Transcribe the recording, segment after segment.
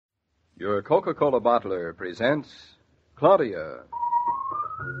Your Coca-Cola bottler presents Claudia.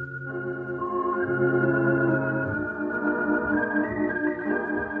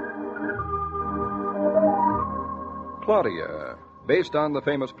 Claudia, based on the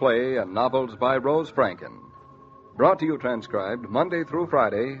famous play and novels by Rose Franken. Brought to you transcribed Monday through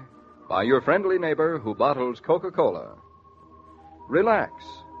Friday by your friendly neighbor who bottles Coca-Cola. Relax,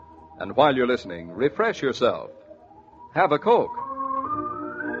 and while you're listening, refresh yourself. Have a Coke.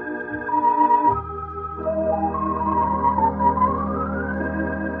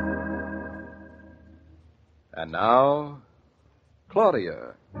 And now,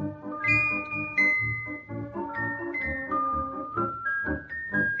 Claudia.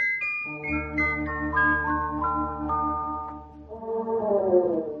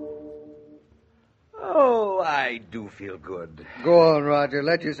 Oh, I do feel good. Go on, Roger.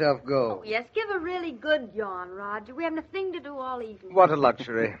 Let yourself go. Oh, yes, give a really good yawn, Roger. We haven't a thing to do all evening. What a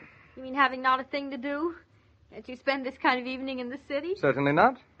luxury. You mean having not a thing to do? Can't you spend this kind of evening in the city? Certainly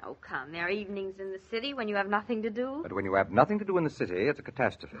not. Oh, come. There are evenings in the city when you have nothing to do. But when you have nothing to do in the city, it's a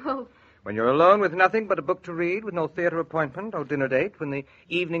catastrophe. Oh, When you're alone with nothing but a book to read, with no theater appointment or dinner date, when the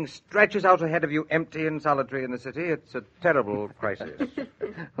evening stretches out ahead of you empty and solitary in the city, it's a terrible crisis.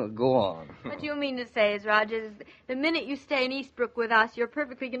 Well, go on. what you mean to say is, Roger, is the minute you stay in Eastbrook with us, you're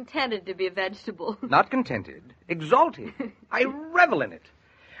perfectly contented to be a vegetable. Not contented, exalted. I revel in it.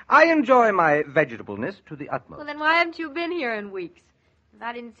 I enjoy my vegetableness to the utmost. Well, then why haven't you been here in weeks? If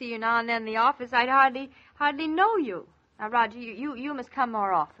I didn't see you now and then in the office, I'd hardly know you. Now, Roger, you must come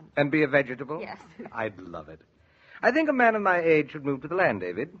more often. And be a vegetable? Yes. I'd love it. I think a man of my age should move to the land,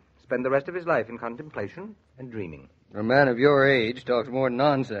 David. Spend the rest of his life in contemplation and dreaming. A man of your age talks more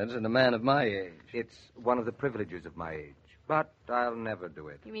nonsense than a man of my age. It's one of the privileges of my age. But I'll never do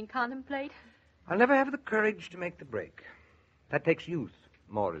it. You mean contemplate? I'll never have the courage to make the break. That takes youth.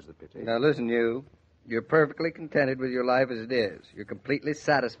 More is the pity. Now, listen, you. You're perfectly contented with your life as it is. You're completely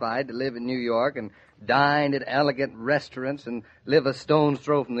satisfied to live in New York and dine at elegant restaurants and live a stone's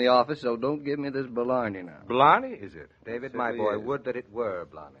throw from the office, so don't give me this Blarney now. Blarney, is it? David, It my boy, is. would that it were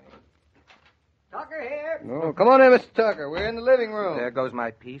Blarney. Tucker here. Oh, come on in, Mr. Tucker. We're in the living room. There goes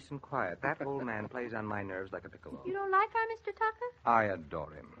my peace and quiet. That old man plays on my nerves like a piccolo. You don't like our Mr. Tucker? I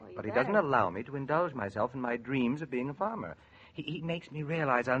adore him. Well, you But he better. doesn't allow me to indulge myself in my dreams of being a farmer. He makes me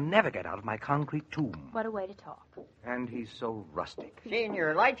realize I'll never get out of my concrete tomb. What a way to talk. And he's so rustic. Seeing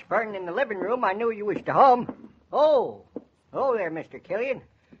your lights burning in the living room, I knew you was to home. Oh, hello there, Mr. Killian.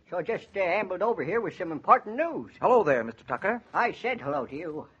 So just ambled over here with some important news. Hello there, Mr. Tucker. I said hello to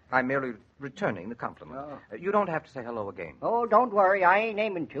you. I'm merely returning the compliment. Oh. You don't have to say hello again. Oh, don't worry, I ain't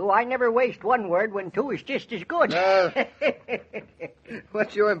aiming to. I never waste one word when two is just as good.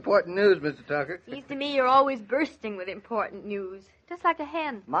 What's your important news, Mr. Tucker? Seems to me you're always bursting with important news, just like a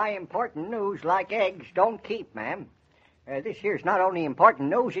hen. My important news, like eggs, don't keep, ma'am. This here's not only important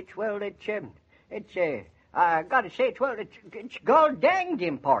news, I gotta say, it's gall-danged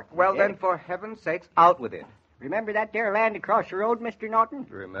important. Well, then, for heaven's sakes, out with it. Remember that there land across the road, Mr. Norton?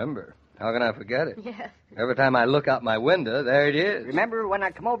 Remember. How can I forget it? Yes. Every time I look out my window, there it is. Remember when I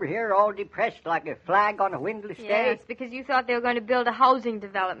come over here all depressed like a flag on a windless day? Yes, because you thought they were going to build a housing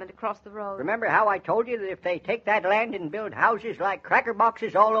development across the road. Remember how I told you that if they take that land and build houses like cracker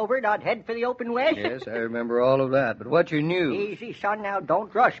boxes all over it, I'd head for the open west? Yes, I remember all of that. But what's your news? Easy, son, now.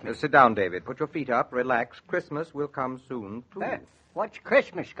 Don't rush me. Sit down, David. Put your feet up. Relax. Christmas will come soon, too. What's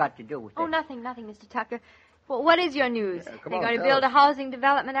Christmas got to do with Oh, it? nothing, Mr. Tucker. Well, what is your news? come They're on, going to tell build us. a housing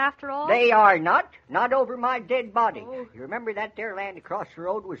development after all? They are not. Not over my dead body. Oh. You remember that there land across the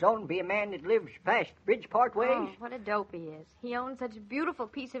road was owned by a man that lives past Bridgeport ways? Oh, what a dope he is. He owns such a beautiful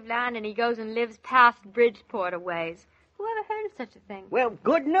piece of land, and he goes and lives past Bridgeport a ways. Who ever heard of such a thing? Well,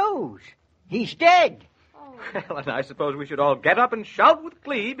 good news. He's dead. Oh. Well, and I suppose we should all get up and shout with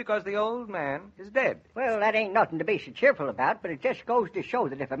glee because the old man is dead. Well, that ain't nothing to be so cheerful about, but it just goes to show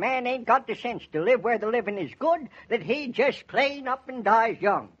that if a man ain't got the sense to live where the living is good, that he just plain up and dies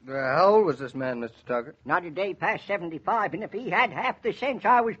young. How old was this man, Mr. Tucker? Not a day past 75, and if he had half the sense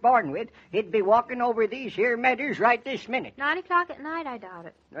I was born with, he'd be walking over these here meadows right this minute. 9 o'clock at night, I doubt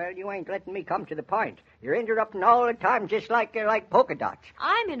it. Well, you ain't letting me come to the point. You're interrupting all the time just like polka dots.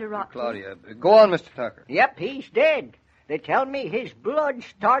 I'm interrupting. Claudia, go on, Mr. Tucker. Yep, he's dead. They tell me his blood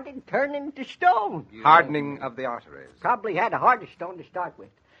started turning to stone. Hardening of the arteries. Probably had a heart of stone to start with.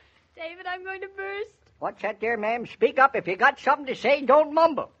 David, I'm going to burst. What's that there, ma'am? Speak up. If you got something to say, don't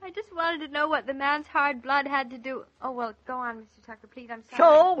mumble. I just wanted to know what the man's hard blood had to do. Oh, well, go on, Mr. Tucker, please. I'm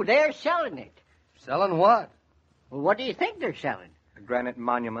sorry. So, they're selling it. Selling what? Well, what do you think they're selling? A granite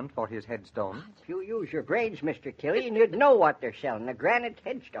monument for his headstone. If you use your brains, Mr. Killian, you'd know what they're selling. A granite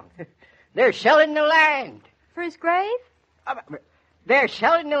headstone. They're selling the land. For his grave? They're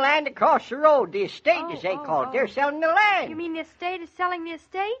selling the land across the road. The estate, as they call it. They're selling the land. You mean the estate is selling the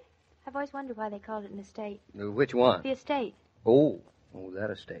estate? I've always wondered why they called it an estate. Which one? The estate. Oh, that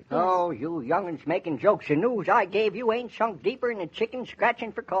estate. Yes. Oh, you young'uns making jokes. The news I gave you ain't sunk deeper than a chicken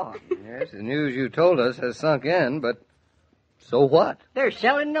scratching for corn. Yes, the news you told us has sunk in, but so what? They're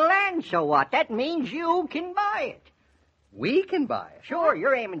selling the land, so what? That means you can buy it. We can buy it. Sure,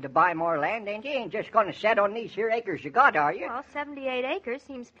 you're aiming to buy more land, ain't you? You ain't just going to set on these here acres you got, are you? Well, 78 acres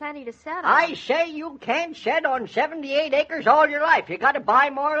seems plenty to set on. I say you can't set on 78 acres all your life. You got to buy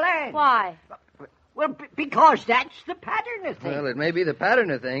more land. Why? Well, because that's the pattern of things. Well, it may be the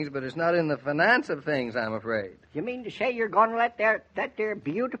pattern of things, but it's not in the finance of things, I'm afraid. You mean to say you're going to let that there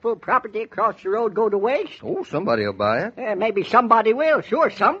beautiful property across the road go to waste? Oh, somebody will buy it. Maybe somebody will. Sure,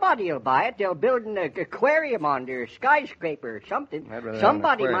 somebody will buy it. They'll build an aquarium on their skyscraper or something.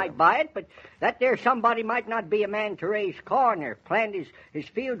 Somebody might buy it, but that there somebody might not be a man to raise corn or plant his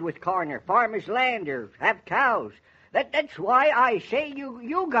field with corn or farm his land or have cows. That's why I say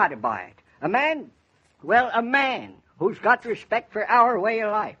you got to buy it. A man who's got respect for our way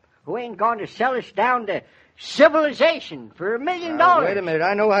of life, who ain't going to sell us down to civilization for $1 million. Wait a minute.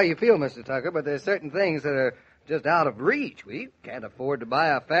 I know how you feel, Mr. Tucker, but there's certain things that are just out of reach. We can't afford to buy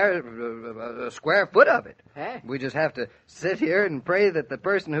a square foot of it. Huh? We just have to sit here and pray that the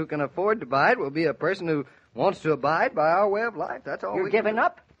person who can afford to buy it will be a person who wants to abide by our way of life. That's all. You're giving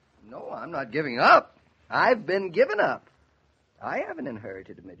up? No, I'm not giving up. I've been given up. I haven't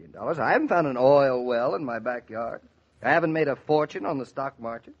inherited $1 million. I haven't found an oil well in my backyard. I haven't made a fortune on the stock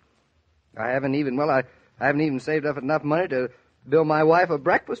market. I haven't even saved up enough money to build my wife a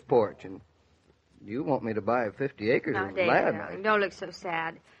breakfast porch. And you want me to buy 50 acres of David, land. Darling, don't look so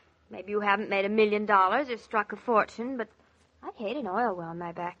sad. Maybe you haven't made $1 million or struck a fortune, but I hate an oil well in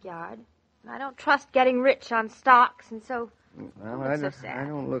my backyard. And I don't trust getting rich on stocks, and so Well, don't look so sad. I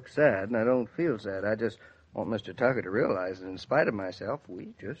don't look sad, and I don't feel sad. I just want Mr. Tucker to realize that in spite of myself,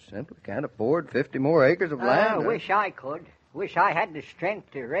 we just simply can't afford 50 more acres of land. I wish I could. Wish I had the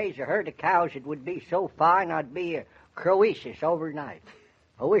strength to raise a herd of cows that would be so fine I'd be a Croesus overnight.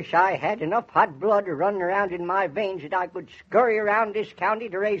 I wish I had enough hot blood running around in my veins that I could scurry around this county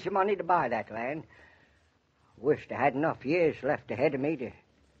to raise the money to buy that land. Wished I had enough years left ahead of me to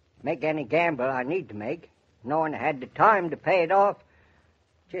make any gamble I need to make, knowing I had the time to pay it off,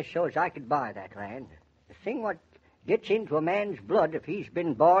 just so as I could buy that land. The thing what gets into a man's blood if he's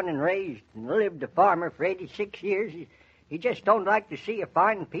been born and raised and lived a farmer for 86 years, he just don't like to see a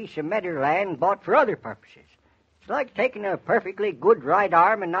fine piece of meadowland bought for other purposes. It's like taking a perfectly good right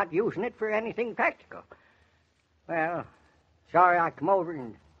arm and not using it for anything practical. Well, sorry I come over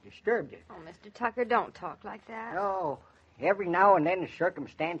and disturbed you. Oh, Mr. Tucker, don't talk like that. No, every now and then a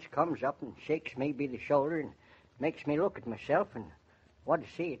circumstance comes up and shakes me by the shoulder and makes me look at myself, and what I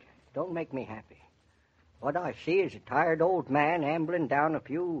see, it don't make me happy. What I see is a tired old man ambling down a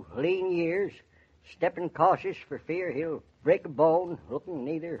few lean years, stepping cautious for fear he'll break a bone, looking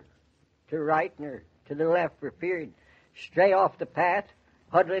neither to the right nor to the left for fear he'd stray off the path,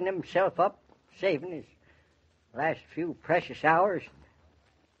 huddling himself up, saving his last few precious hours.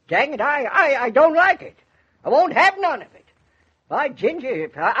 Dang it, I don't like it. I won't have none of it. By ginger,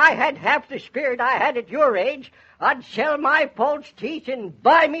 if I had half the spirit I had at your age, I'd sell my false teeth and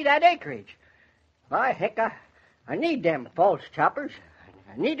buy me that acreage. By heck, I need them false choppers.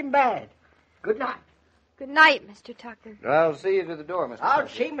 I need them bad. Good night. Good night, Mr. Tucker. I'll see you to the door, Mr. I'll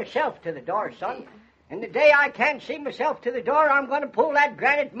Tucker. see myself to the door, son. And the day I can't see myself to the door, I'm going to pull that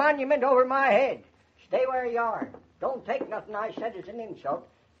granite monument over my head. Stay where you are. Don't take nothing I said as an insult,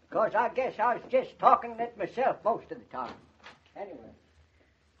 because I guess I was just talking at myself most of the time.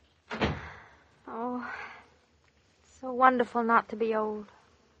 Anyway. Oh, it's so wonderful not to be old.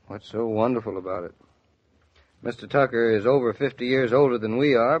 What's so wonderful about it? Mr. Tucker is over 50 years older than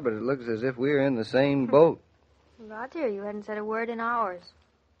we are, but it looks as if we're in the same boat. Roger, you hadn't said a word in hours.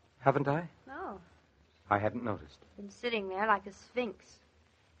 Haven't I? No. I hadn't noticed. Been sitting there like a sphinx.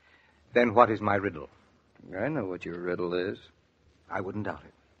 Then what is my riddle? I know what your riddle is. I wouldn't doubt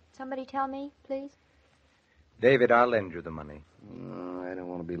it. Somebody tell me, please. David, I'll lend you the money. No, I don't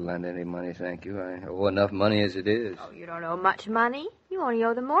want to be lending any money, thank you. I owe enough money as it is. Oh, you don't owe much money. You only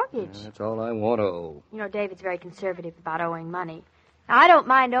owe the mortgage. That's all I want to owe. You know, David's very conservative about owing money. Now, I don't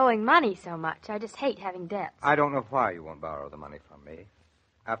mind owing money so much. I just hate having debts. I don't know why you won't borrow the money from me.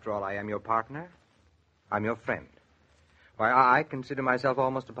 After all, I am your partner. I'm your friend. Why, I consider myself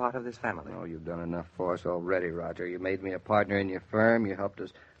almost a part of this family. Oh, you've done enough for us already, Roger. You made me a partner in your firm. You helped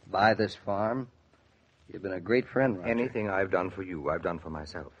us buy this farm. You've been a great friend, Roger. Anything I've done for you, I've done for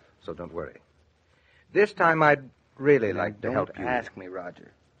myself. So don't worry. This time I'd really like to help you. Don't ask me,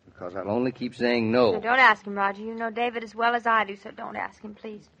 Roger, because I'll only keep saying no. Now, don't ask him, Roger. You know David as well as I do, so don't ask him,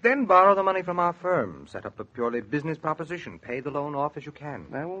 please. Then borrow the money from our firm. Set up a purely business proposition. Pay the loan off as you can.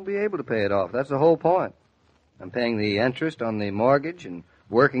 I won't be able to pay it off. That's the whole point. I'm paying the interest on the mortgage and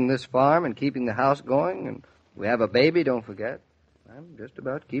working this farm and keeping the house going. And we have a baby, don't forget. I'm just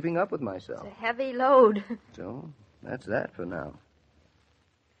about keeping up with myself. It's a heavy load. So, that's that for now.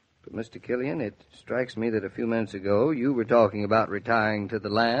 But, Mr. Killian, it strikes me that a few minutes ago you were talking about retiring to the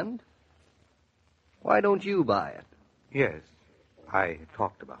land. Why don't you buy it? Yes, I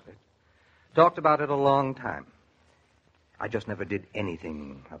talked about it. Talked about it a long time. I just never did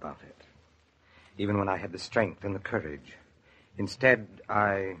anything about it. Even when I had the strength and the courage. Instead,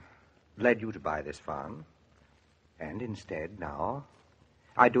 I led you to buy this farm. And instead, now,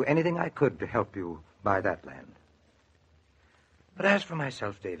 I'd do anything I could to help you buy that land. But as for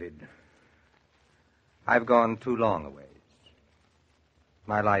myself, David, I've gone too long a ways.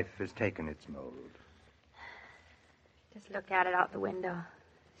 My life has taken its mold. Just look at it out the window,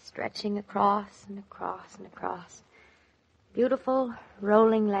 stretching across and across and across. Beautiful,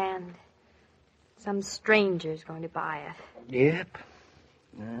 rolling land. Some stranger's going to buy it. Yep.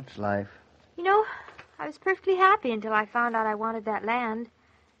 That's life. You know, I was perfectly happy until I found out I wanted that land.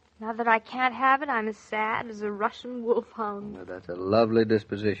 Now that I can't have it, I'm as sad as a Russian wolfhound. Well, that's a lovely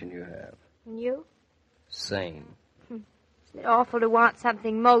disposition you have. And you? Sane. Isn't it awful to want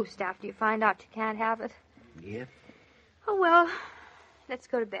something most after you find out you can't have it? Yep. Oh, well, let's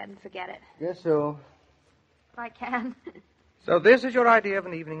go to bed and forget it. Guess so. If I can. So this is your idea of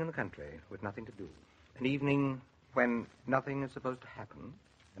an evening in the country with nothing to do. An evening when nothing is supposed to happen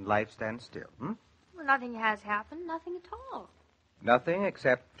and life stands still, hmm? Well, nothing has happened. Nothing at all. Nothing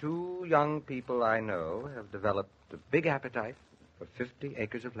except 2 young people I know have developed a big appetite for 50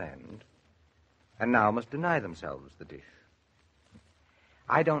 acres of land and now must deny themselves the dish.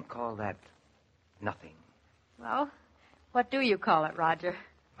 I don't call that nothing. Well, what do you call it, Roger?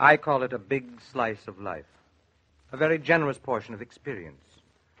 I call it a big slice of life, a very generous portion of experience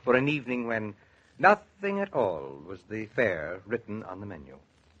for an evening when nothing at all was the fare written on the menu.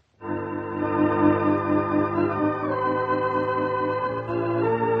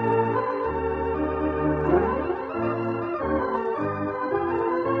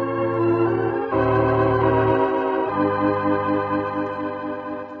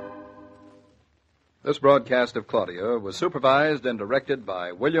 This broadcast of Claudia was supervised and directed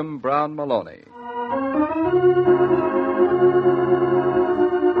by William Brown Maloney.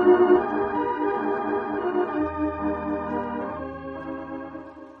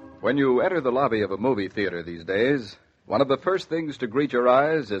 When you enter the lobby of a movie theater these days, one of the first things to greet your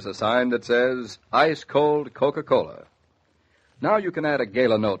eyes is a sign that says, Ice Cold Coca-Cola. Now you can add a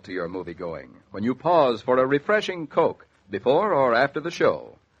gala note to your movie-going when you pause for a refreshing Coke before or after the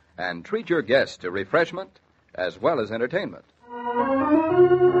show, and treat your guests to refreshment as well as entertainment.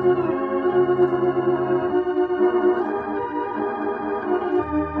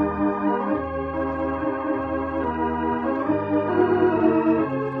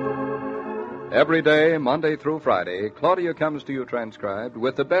 Every day, Monday through Friday, Claudia comes to you transcribed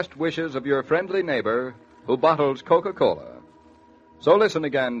with the best wishes of your friendly neighbor who bottles Coca-Cola. So listen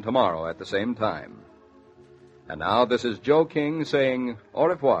again tomorrow at the same time. And now this is Joe King saying au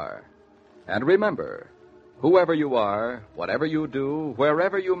revoir. And remember, whoever you are, whatever you do,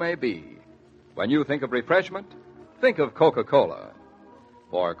 wherever you may be, when you think of refreshment, think of Coca-Cola.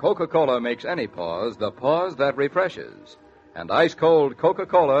 For Coca-Cola makes any pause the pause that refreshes. And ice-cold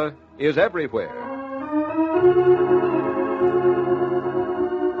Coca-Cola is everywhere.